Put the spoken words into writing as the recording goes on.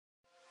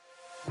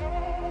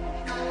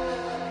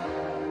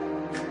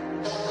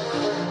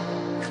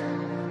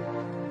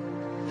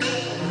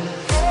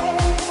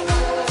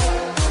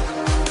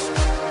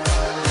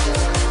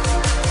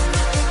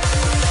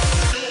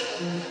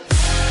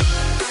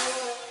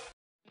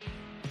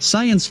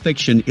Science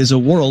fiction is a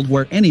world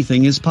where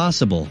anything is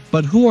possible.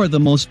 But who are the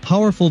most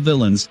powerful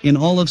villains in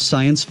all of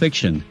science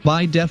fiction?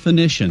 By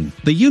definition,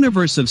 the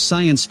universe of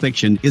science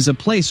fiction is a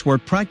place where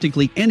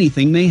practically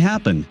anything may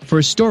happen.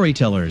 For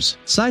storytellers,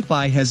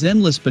 sci-fi has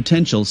endless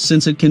potential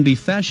since it can be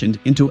fashioned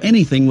into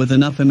anything with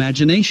enough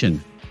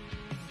imagination.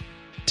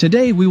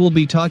 Today we will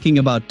be talking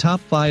about top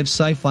 5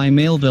 sci-fi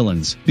male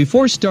villains.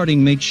 Before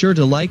starting, make sure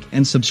to like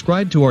and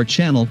subscribe to our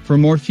channel for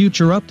more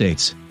future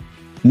updates.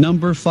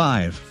 Number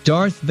 5.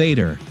 Darth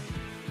Vader.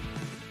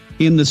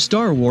 In the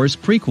Star Wars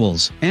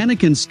prequels,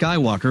 Anakin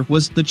Skywalker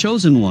was the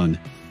chosen one.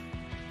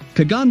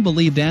 Kagan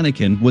believed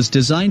Anakin was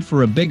designed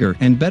for a bigger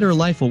and better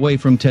life away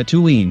from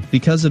Tatooine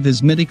because of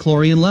his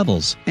midichlorian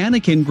levels.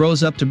 Anakin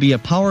grows up to be a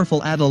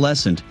powerful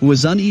adolescent who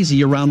is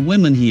uneasy around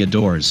women he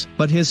adores,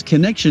 but his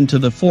connection to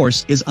the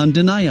Force is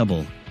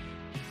undeniable.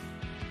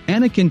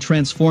 Anakin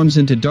transforms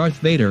into Darth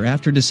Vader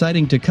after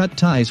deciding to cut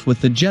ties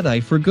with the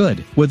Jedi for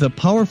good. With a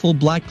powerful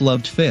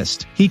black-gloved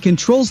fist, he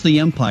controls the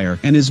Empire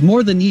and is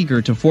more than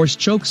eager to force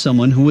choke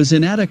someone who is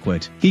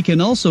inadequate. He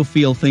can also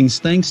feel things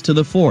thanks to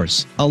the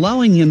Force,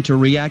 allowing him to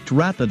react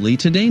rapidly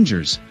to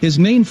dangers. His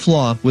main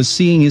flaw was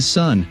seeing his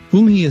son,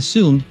 whom he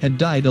assumed had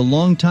died a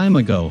long time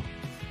ago.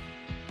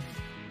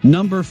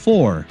 Number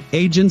 4.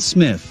 Agent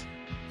Smith.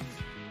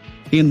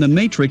 In the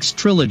Matrix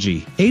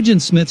trilogy,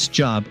 Agent Smith's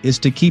job is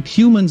to keep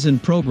humans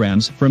and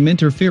programs from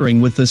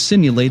interfering with the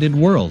simulated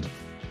world.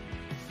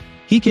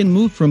 He can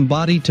move from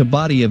body to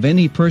body of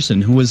any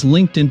person who is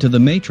linked into the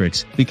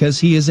Matrix because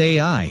he is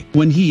AI.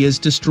 When he is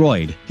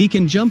destroyed, he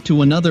can jump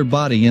to another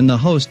body and the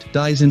host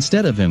dies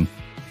instead of him.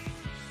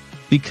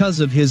 Because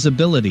of his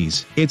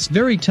abilities, it's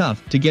very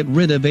tough to get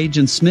rid of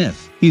Agent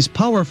Smith. He's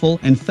powerful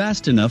and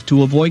fast enough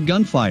to avoid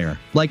gunfire.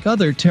 Like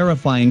other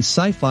terrifying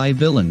sci-fi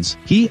villains,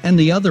 he and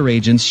the other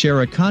agents share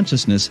a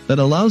consciousness that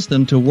allows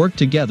them to work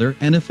together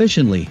and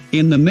efficiently.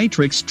 In the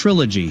Matrix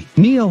trilogy,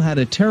 Neo had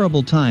a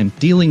terrible time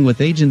dealing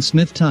with Agent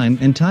Smith time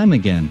and time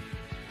again.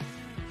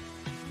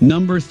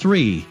 Number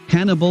 3.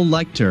 Hannibal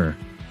Lecter.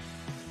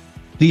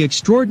 The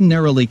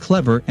extraordinarily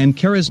clever and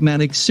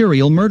charismatic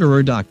serial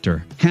murderer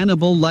Dr.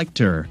 Hannibal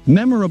Lecter,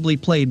 memorably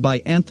played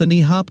by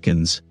Anthony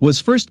Hopkins, was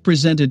first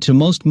presented to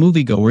most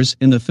moviegoers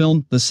in the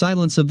film The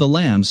Silence of the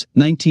Lambs,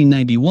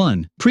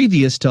 1991.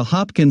 Previous to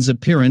Hopkins'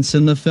 appearance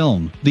in the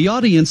film, the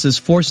audience is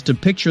forced to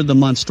picture the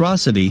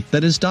monstrosity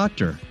that is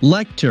Dr.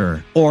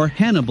 Lecter, or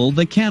Hannibal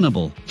the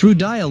Cannibal, through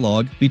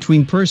dialogue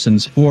between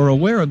persons who are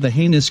aware of the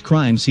heinous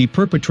crimes he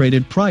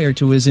perpetrated prior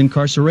to his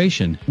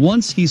incarceration.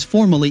 Once he's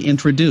formally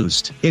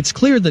introduced, it's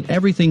clear that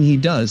everything he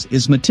does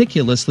is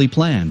meticulously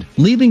planned,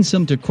 leaving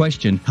some to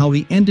question how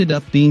he ended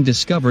up being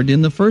discovered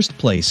in the first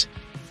place.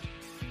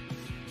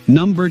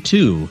 Number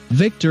 2.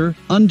 Victor,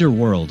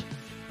 Underworld.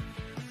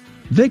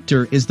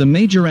 Victor is the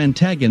major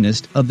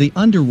antagonist of the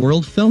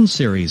Underworld film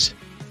series.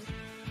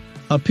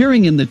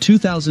 Appearing in the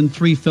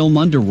 2003 film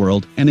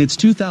Underworld and its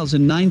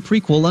 2009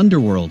 prequel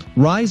Underworld,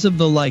 Rise of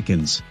the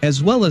Lycans,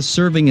 as well as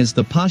serving as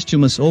the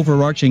posthumous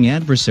overarching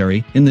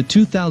adversary in the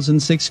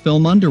 2006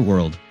 film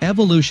Underworld,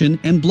 Evolution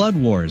and Blood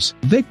Wars.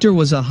 Victor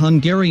was a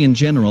Hungarian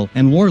general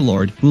and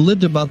warlord who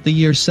lived about the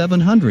year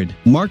 700.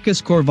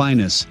 Marcus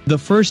Corvinus, the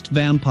first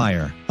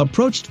vampire,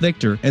 approached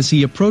Victor as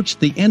he approached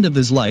the end of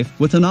his life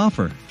with an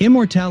offer: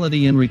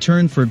 immortality in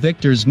return for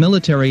Victor's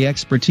military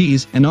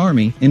expertise and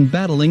army in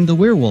battling the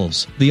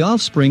werewolves. The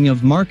offspring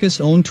of Marcus'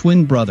 own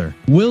twin brother,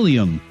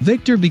 William,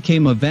 Victor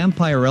became a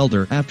vampire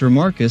elder after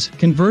Marcus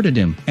converted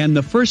him, and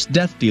the first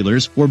death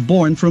dealers were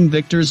born from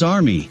Victor's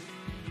army.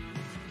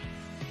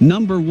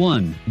 Number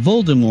 1.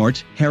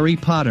 Voldemort, Harry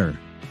Potter.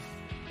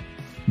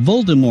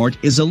 Voldemort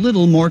is a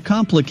little more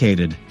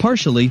complicated,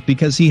 partially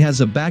because he has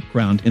a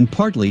background and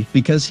partly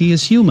because he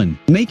is human,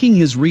 making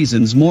his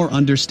reasons more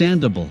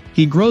understandable.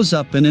 He grows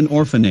up in an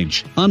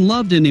orphanage,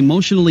 unloved and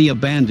emotionally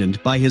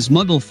abandoned by his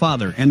Muggle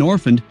father and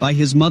orphaned by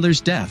his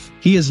mother's death.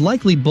 He is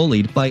likely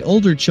bullied by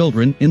older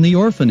children in the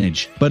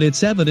orphanage, but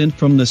it's evident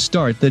from the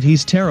start that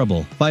he's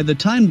terrible. By the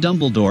time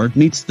Dumbledore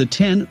meets the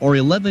 10 or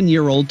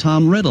 11-year-old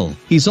Tom Riddle,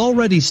 he's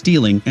already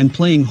stealing and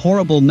playing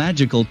horrible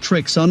magical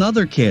tricks on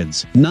other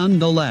kids.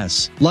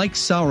 Nonetheless, like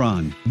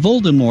Sauron,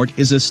 Voldemort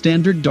is a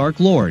standard Dark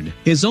Lord.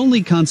 His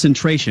only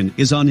concentration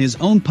is on his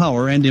own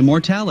power and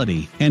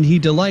immortality, and he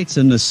delights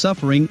in the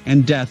suffering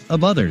and death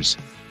of others.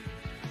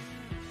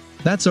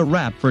 That's a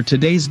wrap for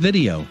today's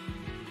video.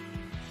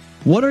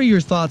 What are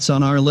your thoughts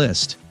on our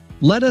list?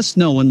 Let us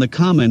know in the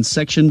comments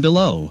section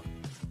below.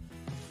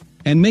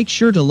 And make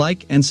sure to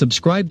like and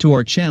subscribe to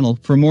our channel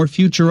for more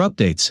future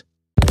updates.